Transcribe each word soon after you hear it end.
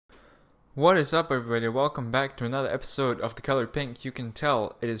What is up, everybody? Welcome back to another episode of The Color Pink. You can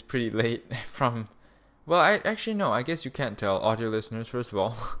tell it is pretty late from. Well, I actually no, I guess you can't tell, audio listeners, first of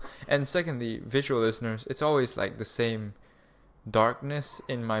all. And secondly, visual listeners, it's always like the same darkness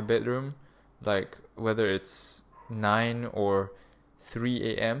in my bedroom, like whether it's 9 or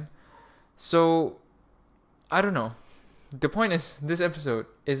 3 a.m. So, I don't know. The point is, this episode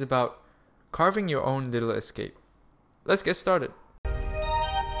is about carving your own little escape. Let's get started.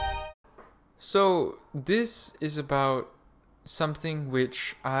 So, this is about something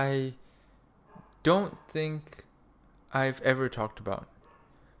which I don't think I've ever talked about.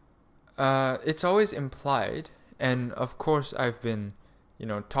 It's always implied, and of course I've been,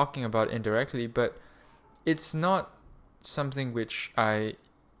 talking about it indirectly, but it's not something which I,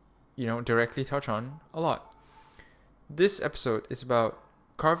 directly touch on a lot. This episode is about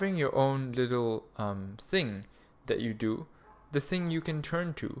carving your own little thing that you do, the thing you can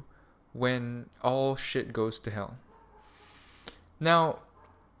turn to when all shit goes to hell. Now,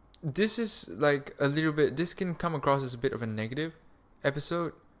 this is like a little bit, this can come across as a bit of a negative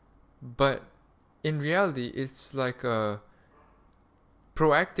episode, but in reality, it's like a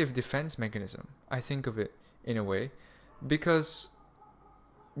proactive defense mechanism. I think of it in a way, because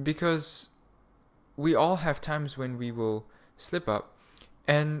we all have times when we will slip up,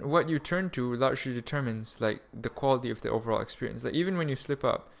 and what you turn to largely determines like the quality of the overall experience. Like even when you slip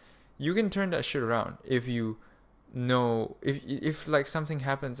up, you can turn that shit around if you know if like something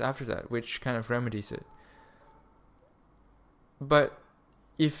happens after that which kind of remedies it. But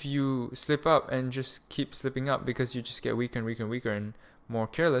if you slip up and just keep slipping up because you just get weaker and weaker and weaker and more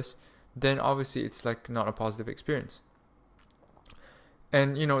careless, then obviously it's like not a positive experience.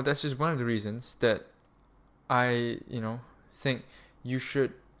 And that's just one of the reasons that I think you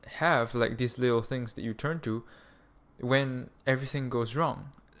should have like these little things that you turn to when everything goes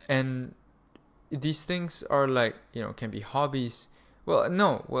wrong. And these things are like, can be hobbies.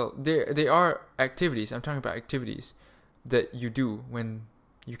 They are activities. I'm talking about activities that you do when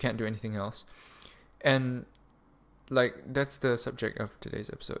you can't do anything else. And like that's the subject of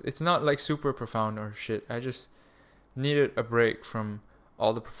today's episode. It's not like super profound or shit. I just needed a break from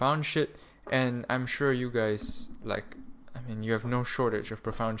all the profound shit, and I'm sure you guys you have no shortage of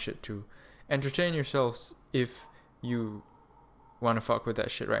profound shit to entertain yourselves if you want to fuck with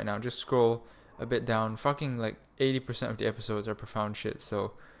that shit right now. Just scroll a bit down. Fucking like 80% of the episodes are profound shit,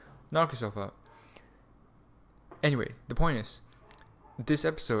 so knock yourself out. Anyway, the point is, this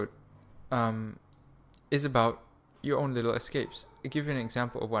episode is about your own little escapes. I'll give you an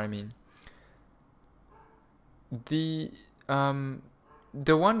example of what I mean. The one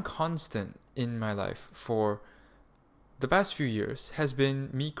constant in my life for the past few years has been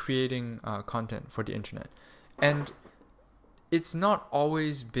me creating content for the internet. And it's not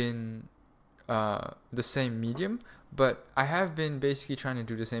always been the same medium, but I have been basically trying to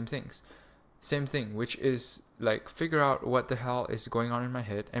do the same thing, which is like figure out what the hell is going on in my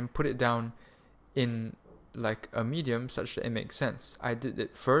head and put it down in like a medium such that it makes sense. I did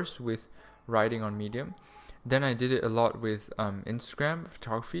it first with writing on Medium, then I did it a lot with Instagram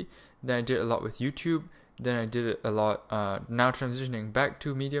photography, then I did it a lot with YouTube, then I did it a lot now transitioning back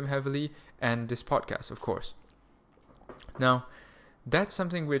to Medium heavily, and this podcast, of course. Now, that's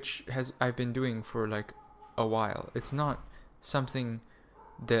something which I've been doing for like a while. It's not something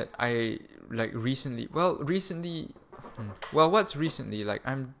that I like recently. What's recently? Like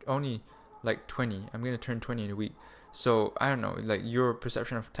I'm only like 20. I'm gonna turn 20 in a week. So I don't know. Like your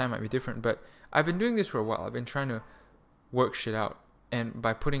perception of time might be different, but I've been doing this for a while. I've been trying to work shit out, and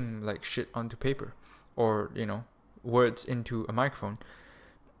by putting like shit onto paper, or words into a microphone.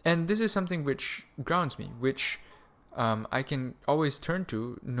 And this is something which grounds me, which I can always turn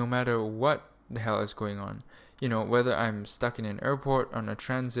to no matter what the hell is going on. Whether I'm stuck in an airport, on a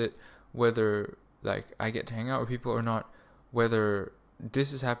transit, whether like I get to hang out with people or not, whether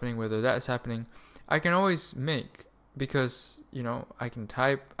this is happening, whether that's happening, I can always make, because I can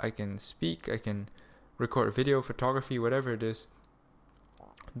type, I can speak, I can record a video, photography, whatever it is.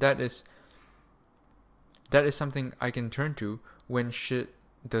 That is something I can turn to when shit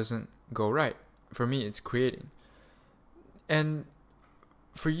doesn't go right. For me, it's creating. And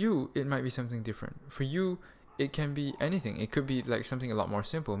for you, it might be something different. For you, it can be anything. It could be like something a lot more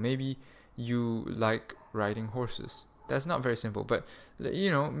simple. Maybe you like riding horses. That's not very simple, but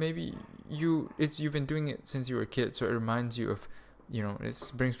maybe you've been doing it since you were a kid, so it reminds you of,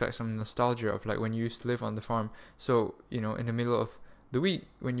 it brings back some nostalgia of like when you used to live on the farm. So, in the middle of the week,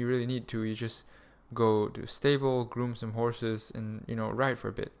 when you really need to, you just go to a stable, groom some horses, and ride for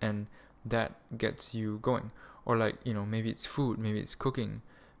a bit, and that gets you going. Or like maybe it's food, maybe it's cooking,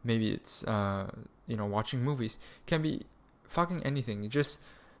 maybe it's watching movies. Can be fucking anything. Just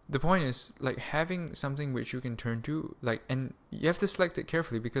the point is like having something which you can turn to, like, and you have to select it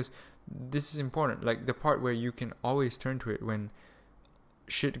carefully because this is important. Like the part where you can always turn to it when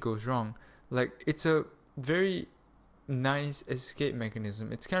shit goes wrong. Like it's a very nice escape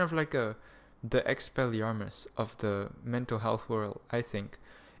mechanism. It's kind of like the Expelliarmus of the mental health world, I think.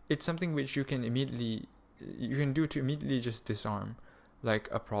 It's something which you can do to immediately just disarm like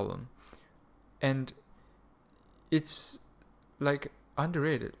a problem. And it's like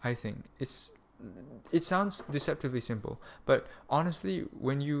underrated, I think. It sounds deceptively simple, but honestly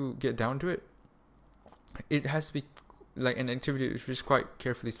when you get down to it, it has to be like an activity which is quite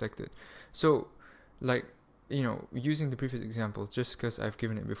carefully selected. So like, using the previous example, just because I've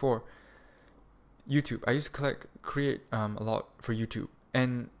given it before, YouTube. I used to create a lot for YouTube,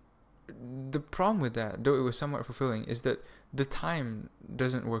 and the problem with that, though it was somewhat fulfilling, is that the time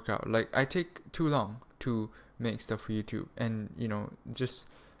doesn't work out. Like I take too long to make stuff for YouTube, and just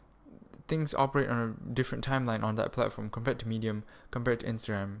things operate on a different timeline on that platform compared to Medium, compared to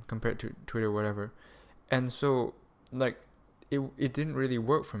Instagram, compared to Twitter, whatever. And so like it didn't really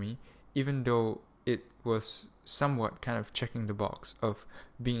work for me, even though it was somewhat kind of checking the box of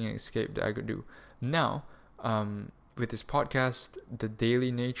being an escape that I could do. Now, with this podcast, the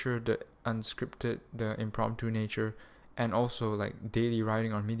daily nature, the unscripted, the impromptu nature, and also like daily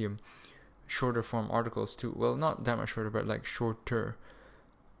writing on Medium, shorter form articles too. Well, not that much shorter, but like shorter.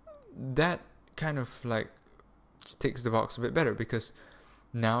 That kind of like ticks the box a bit better because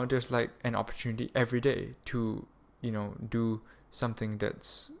now there's like an opportunity every day to do something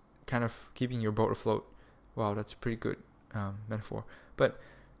that's kind of keeping your boat afloat. Wow, that's a pretty good metaphor. But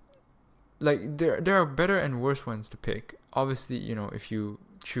like there are better and worse ones to pick. Obviously, if you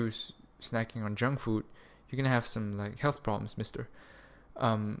choose snacking on junk food, you're gonna have some like health problems, mister.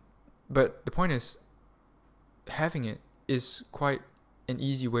 But the point is, having it is quite an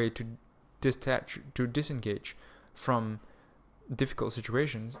easy way to disengage from difficult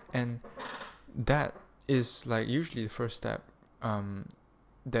situations, and that is like usually the first step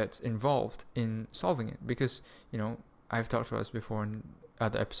that's involved in solving it, because I've talked about this before in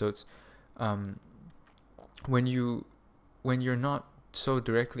other episodes. When you're not so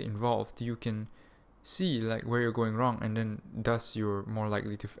directly involved, you can see like where you're going wrong, and then thus you're more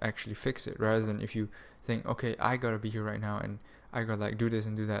likely to actually fix it, rather than if you think, okay, I gotta be here right now and I gotta like do this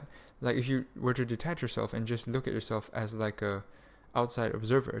and do that. Like if you were to detach yourself and just look at yourself as like a outside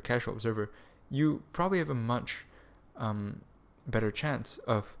observer, a casual observer, you probably have a much better chance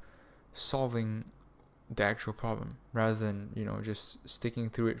of solving the actual problem, rather than just sticking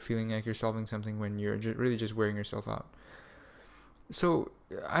through it feeling like you're solving something when you're really just wearing yourself out. So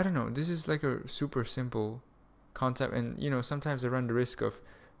I don't know, this is like a super simple concept, and sometimes I run the risk of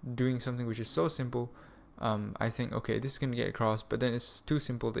doing something which is so simple. I think, okay, this is gonna get across, but then it's too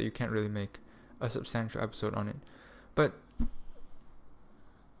simple that you can't really make a substantial episode on it. But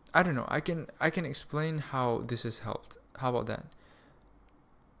I don't know, I can explain how this has helped. How about that?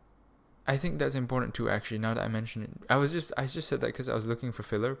 I think that's important too, actually, now that I mention it. I just said that because I was looking for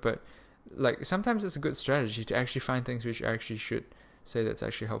filler, but like sometimes it's a good strategy to actually find things which you actually should say that's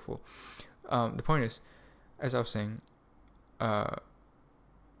actually helpful. The point is, as I was saying, how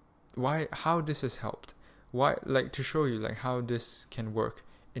this has helped. Why, like, to show you like how this can work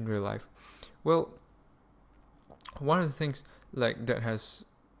in real life. Well, one of the things like that has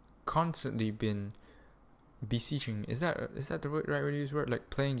constantly been beseeching, is that the right way to use word, like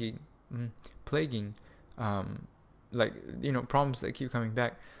plaguing like problems that keep coming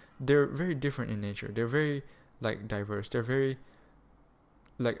back. They're very different in nature, they're very like diverse, they're very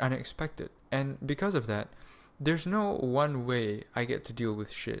like unexpected, and because of that there's no one way I get to deal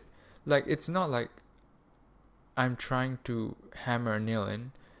with shit. Like it's not like I'm trying to hammer a nail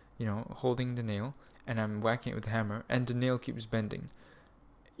in, holding the nail, and I'm whacking it with a hammer and the nail keeps bending.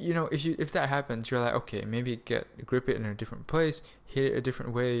 If that happens, you're like, okay, maybe grip it in a different place, hit it a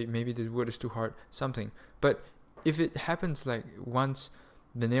different way, maybe the wood is too hard, something. But if it happens like once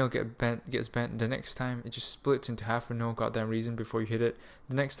the nail gets bent, the next time it just splits into half for no goddamn reason before you hit it,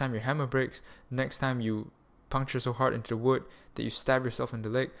 the next time your hammer breaks, the next time you puncture so hard into the wood that you stab yourself in the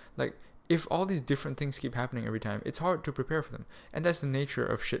leg, like if all these different things keep happening every time, it's hard to prepare for them. And that's the nature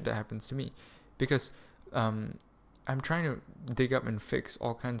of shit that happens to me, because I'm trying to dig up and fix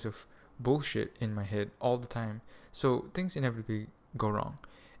all kinds of bullshit in my head all the time. So things inevitably go wrong.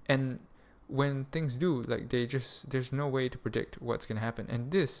 And when things do, like there's no way to predict what's going to happen.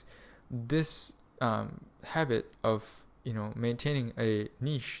 And this habit of, maintaining a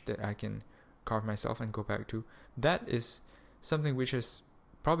niche that I can carve myself and go back to, that is something which has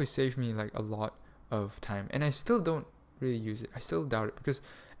probably save me like a lot of time. And I still don't really use it. I still doubt it, because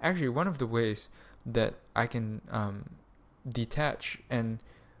actually one of the ways that I can detach and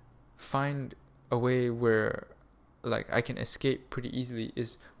find a way where like I can escape pretty easily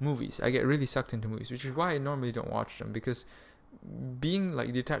is movies. I get really sucked into movies, which is why I normally don't watch them, because being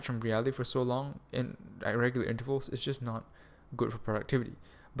like detached from reality for so long in at regular intervals is just not good for productivity.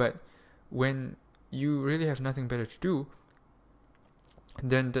 But when you really have nothing better to do,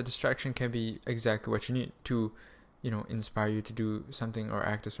 then the distraction can be exactly what you need to, inspire you to do something or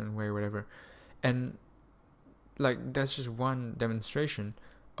act a certain way or whatever. And like that's just one demonstration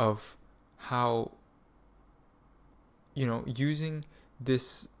of how, using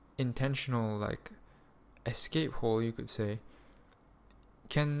this intentional like escape hole, you could say,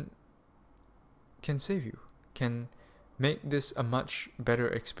 can save you, can make this a much better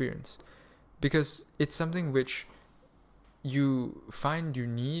experience, because it's something which you find you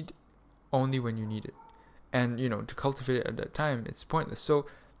need only when you need it, and to cultivate it at that time, it's pointless. So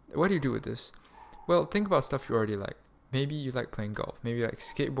what do you do with this? Well, think about stuff you already like. Maybe you like playing golf, maybe you like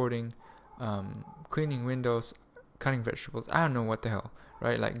skateboarding, cleaning windows, cutting vegetables, I don't know what the hell,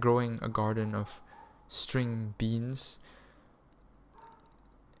 right? Like growing a garden of string beans.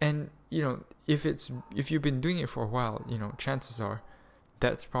 And if you've been doing it for a while, chances are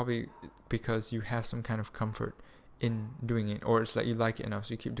that's probably because you have some kind of comfort in doing it, or it's like you like it enough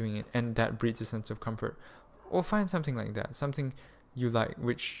so you keep doing it, and that breeds a sense of comfort. Or find something like that, something you like,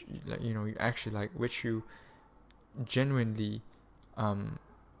 which you actually like, which you genuinely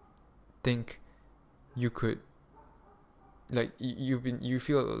think you could, like, you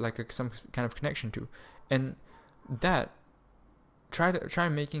feel like some kind of connection to, and that try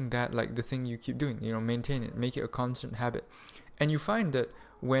making that like the thing you keep doing. Maintain it, make it a constant habit, and you find that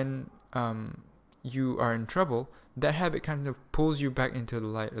when you are in trouble, that habit kind of pulls you back into the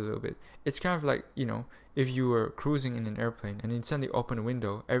light a little bit. It's kind of like, if you were cruising in an airplane and you suddenly open a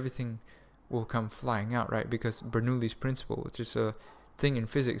window, everything will come flying out, right? Because Bernoulli's principle, which is a thing in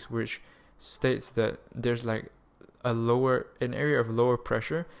physics which states that there's like an area of lower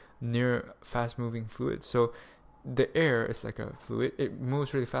pressure near fast moving fluids. So the air is like a fluid, it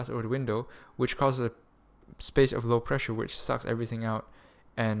moves really fast over the window, which causes a space of low pressure which sucks everything out,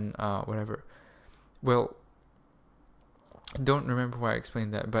 and whatever. Well, don't remember why I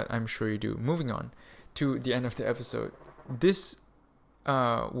explained that, but I'm sure you do. Moving on to the end of the episode. This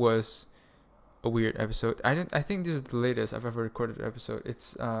was a weird episode. I think this is the latest I've ever recorded an episode.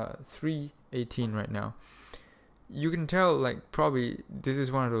 It's 3:18 right now. You can tell, like, probably this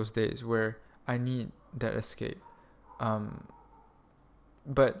is one of those days where I need that escape.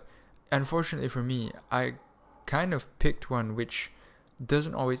 But unfortunately for me, I kind of picked one which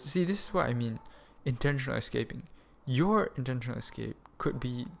doesn't always... See, this is what I mean. Intentional escaping. Your intentional escape could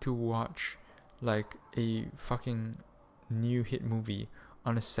be to watch like a fucking new hit movie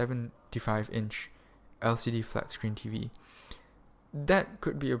on a 75-inch LCD flat screen TV. That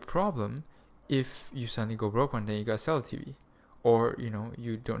could be a problem if you suddenly go broke one day, you gotta sell the TV, or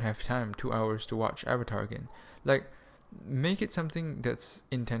you don't have time 2 hours to watch Avatar again. Like, make it something that's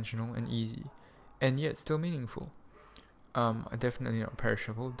intentional and easy, and yet still meaningful. Definitely not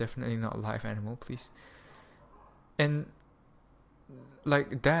perishable, definitely not a live animal, please. And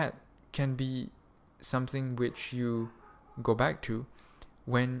like that can be something which you go back to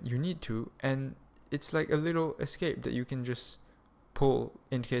when you need to, and it's like a little escape that you can just pull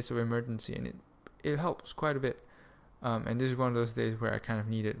in case of emergency, and it helps quite a bit. And this is one of those days where I kind of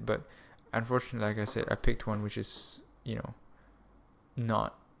need it, but unfortunately, like I said, I picked one which is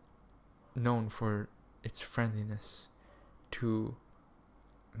not known for its friendliness to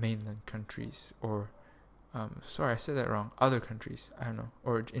mainland countries, or sorry, I said that wrong, other countries, I don't know,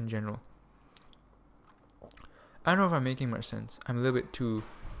 or in general. I don't know if I'm making much sense. I'm a little bit too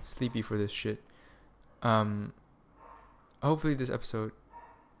sleepy for this shit. Hopefully this episode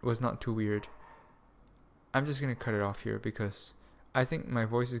was not too weird. I'm just gonna cut it off here because I think my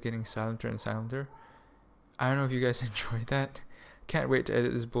voice is getting silenter and silenter. I don't know if you guys enjoyed that. Can't wait to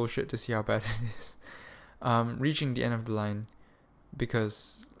edit this bullshit to see how bad it is. Reaching the end of the line,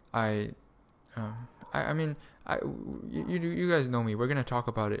 because you guys know me. We're gonna talk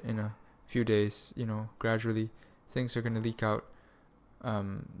about it in a few days. Gradually things are gonna leak out.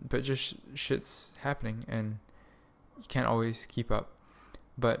 But just shit's happening, and you can't always keep up.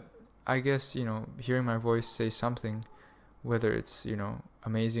 But I guess hearing my voice say something, whether it's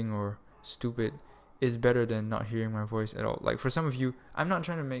amazing or stupid, is better than not hearing my voice at all. Like, for some of you, I'm not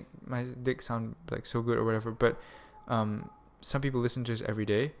trying to make my dick sound like so good or whatever, but some people listen to this every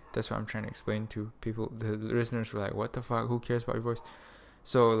day. That's what I'm trying to explain to people. The listeners were like, what the fuck, who cares about your voice?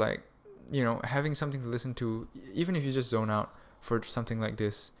 So like, having something to listen to, even if you just zone out for something like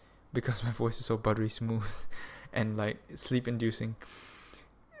this, because my voice is so buttery smooth and like sleep inducing,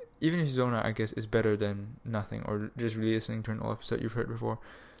 even if you zone out, I guess is better than nothing, or just re-listening to an old episode you've heard before.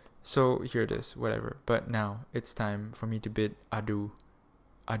 So here it is, whatever. But now it's time for me to bid adieu.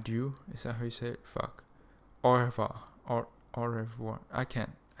 Adieu? Is that how you say it? Fuck. Au revoir. Au revoir. I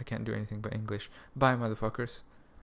can't do anything but English. Bye, motherfuckers.